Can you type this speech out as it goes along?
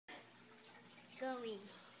going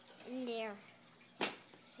in there.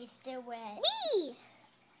 He's still wet. Wee!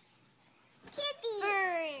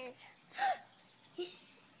 Kitty!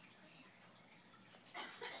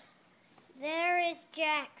 There is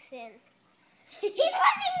Jackson. He's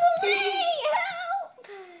running away! Help!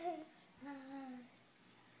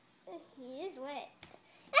 He is wet.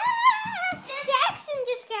 Ah! Jackson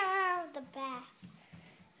just got out of the bath.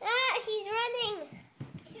 Ah, he's running.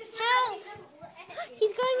 Help!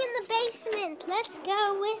 He's going in the basement. Let's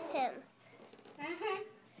go with him.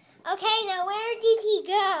 Okay, now where did he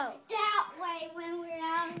go? That way when we're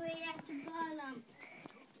all the way at the bottom.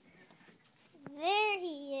 There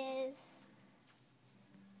he is.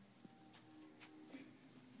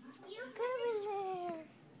 You Go in there.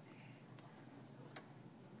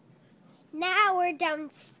 Now we're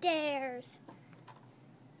downstairs.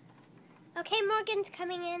 Okay, Morgan's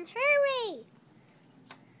coming in. Hurry!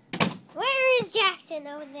 Where is Jackson?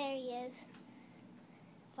 Oh, there he is.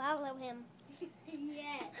 Follow him.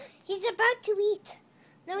 Yeah. He's about to eat.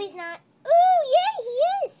 No, he's not. Ooh, yeah,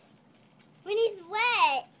 he is. When he's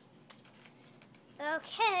wet.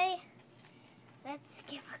 Okay. Let's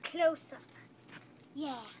give a close-up.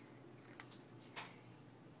 Yeah.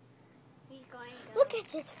 He's going to Look at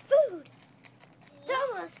his food. It's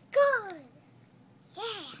almost gone.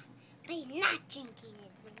 Yeah. But he's not drinking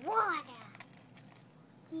his water.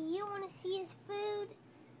 Do you want to see his food?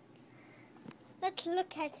 Let's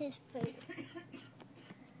look at his food.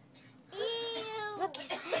 Ew. Look at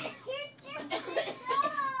that. Here, Jackson, go.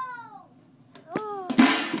 Oh,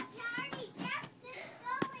 Charlie, Jackson's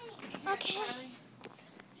going. okay.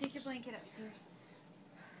 Take your blanket up first.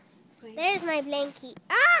 Please. There's my blankie.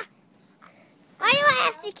 Ah! Why do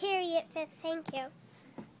I have to carry it, Fifth? Thank you.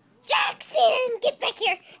 Jackson, get back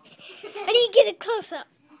here. I need to get a close-up.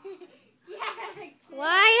 Jackson.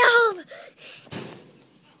 Wild.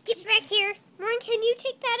 Get back here. Lauren, can you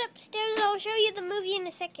take that upstairs? I'll show you the movie in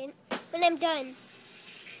a second when I'm done.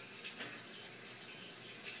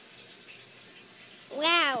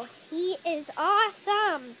 Wow, he is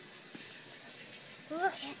awesome. Look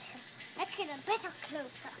at him. Let's get a better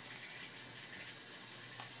close-up.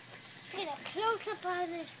 Get a close-up on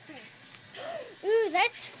his fur. Ooh,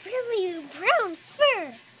 that's frilly brown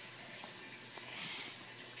fur.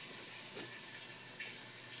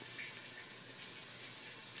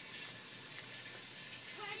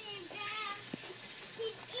 Running back.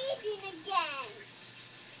 He's eating again.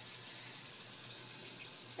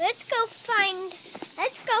 Let's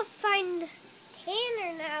go find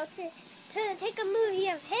Tanner now to take a movie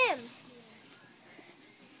of him.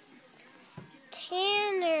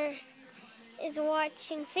 Tanner is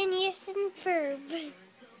watching Phineas and Ferb.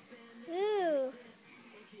 Ooh.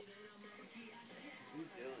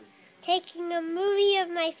 Taking a movie of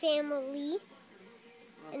my family.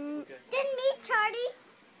 And Then me, Charlie.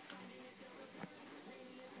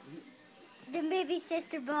 Then baby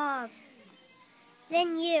sister Bob.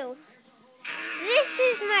 then you. This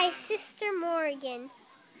is my sister Morgan.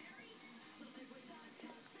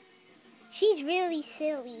 She's really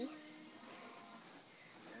silly.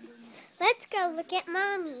 Let's go look at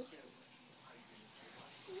Mommy.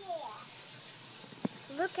 Yeah.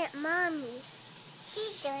 Look at Mommy.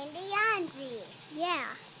 She's doing the laundry. Yeah.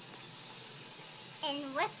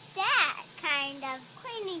 And what's that kind of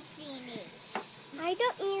cleaning thingy? I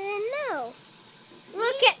don't even know.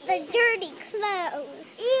 Look at the dirty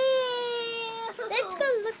clothes. Ew. Let's go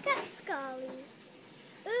look at Scully.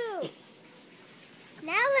 Ooh.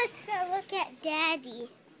 Now let's go look at Daddy.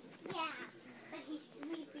 Yeah, but he's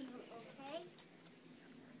sleeping, okay?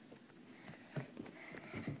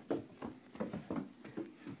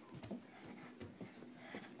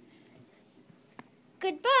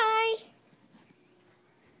 Goodbye.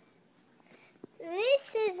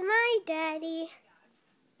 This is my Daddy.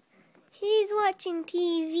 He's watching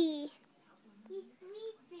TV. He's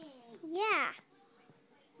sleeping. Yeah.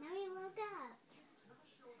 Now he woke up.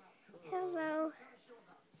 Hello.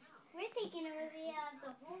 We're taking a movie of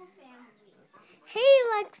the whole family. He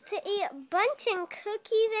likes to eat bunch and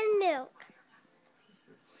cookies and milk.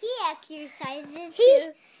 He exercises He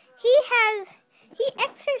too. he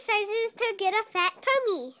exercises to get a fat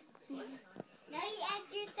tummy. Now he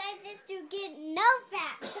exercises to get no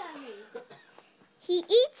fat tummy. He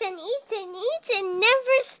eats and eats and eats and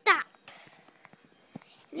never stops.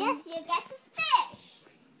 Yes, you get the fish.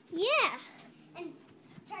 Yeah. And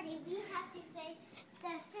Charlie, we have to say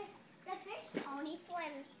the fish only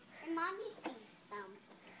swim and Mommy feeds them.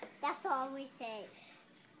 That's all we say.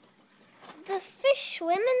 The fish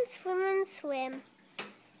swim and swim and swim.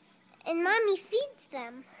 And Mommy feeds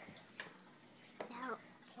them. Now,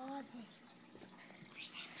 pause it.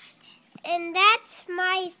 And that's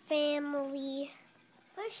my family.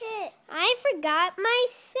 Push it. I forgot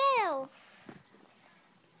myself.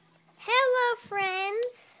 Hello,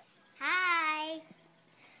 friends. Hi.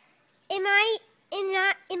 Am I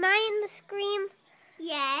in the screen?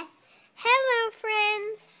 Yes. Hello,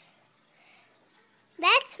 friends.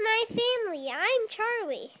 That's my family. I'm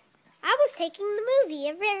Charlie. I was taking the movie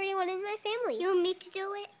of everyone in my family. You want me to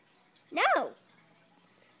do it? No.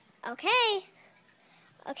 Okay.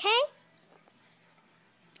 Okay?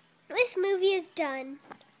 This movie is done.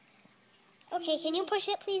 Okay, can you push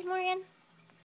it, please, Morgan?